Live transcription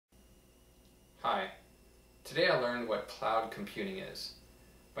Hi, today I learned what cloud computing is.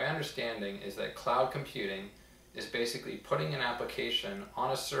 My understanding is that cloud computing is basically putting an application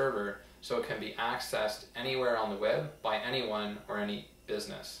on a server so it can be accessed anywhere on the web by anyone or any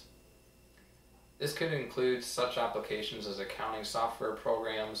business. This could include such applications as accounting software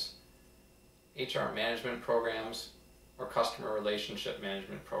programs, HR management programs, or customer relationship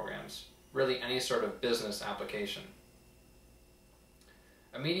management programs. Really any sort of business application.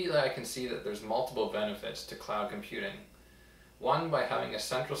 Immediately I can see that there's multiple benefits to cloud computing. One, by having a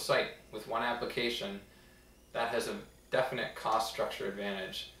central site with one application that has a definite cost structure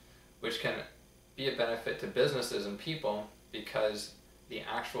advantage, which can be a benefit to businesses and people because the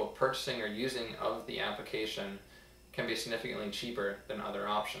actual purchasing or using of the application can be significantly cheaper than other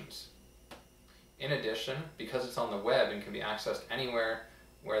options. In addition, because it's on the web and can be accessed anywhere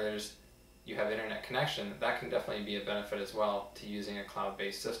where you have internet connection, that can definitely be a benefit as well to using a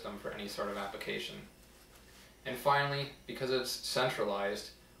cloud-based system for any sort of application. And finally, because it's centralized,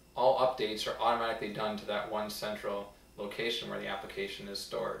 all updates are automatically done to that one central location where the application is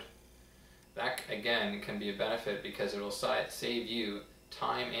stored. That again can be a benefit because it will save you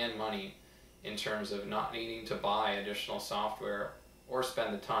time and money in terms of not needing to buy additional software or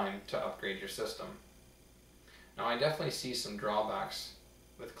spend the time to upgrade your system. Now, I definitely see some drawbacks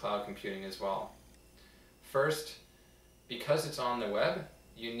with cloud computing as well. First, because it's on the web,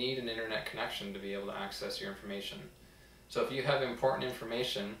 you need an internet connection to be able to access your information. So if you have important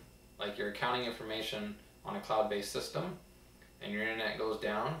information, like your accounting information on a cloud-based system, and your internet goes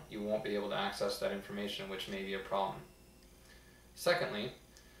down, you won't be able to access that information, which may be a problem. Secondly,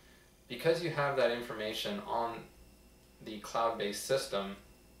 because you have that information on the cloud-based system,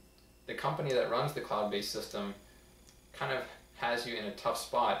 the company that runs the cloud-based system kind of has you in a tough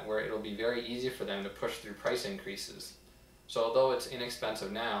spot where it'll be very easy for them to push through price increases. So although it's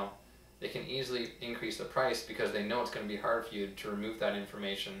inexpensive now, they can easily increase the price because they know it's going to be hard for you to remove that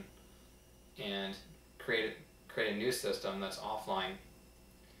information and create a new system that's offline.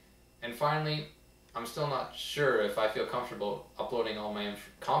 And finally, I'm still not sure if I feel comfortable uploading all my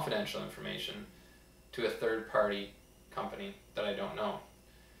confidential information to a third-party company that I don't know.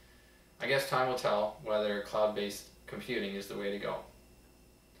 I guess time will tell whether cloud-based computing is the way to go.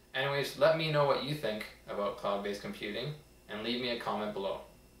 Anyways, let me know what you think about cloud-based computing and leave me a comment below.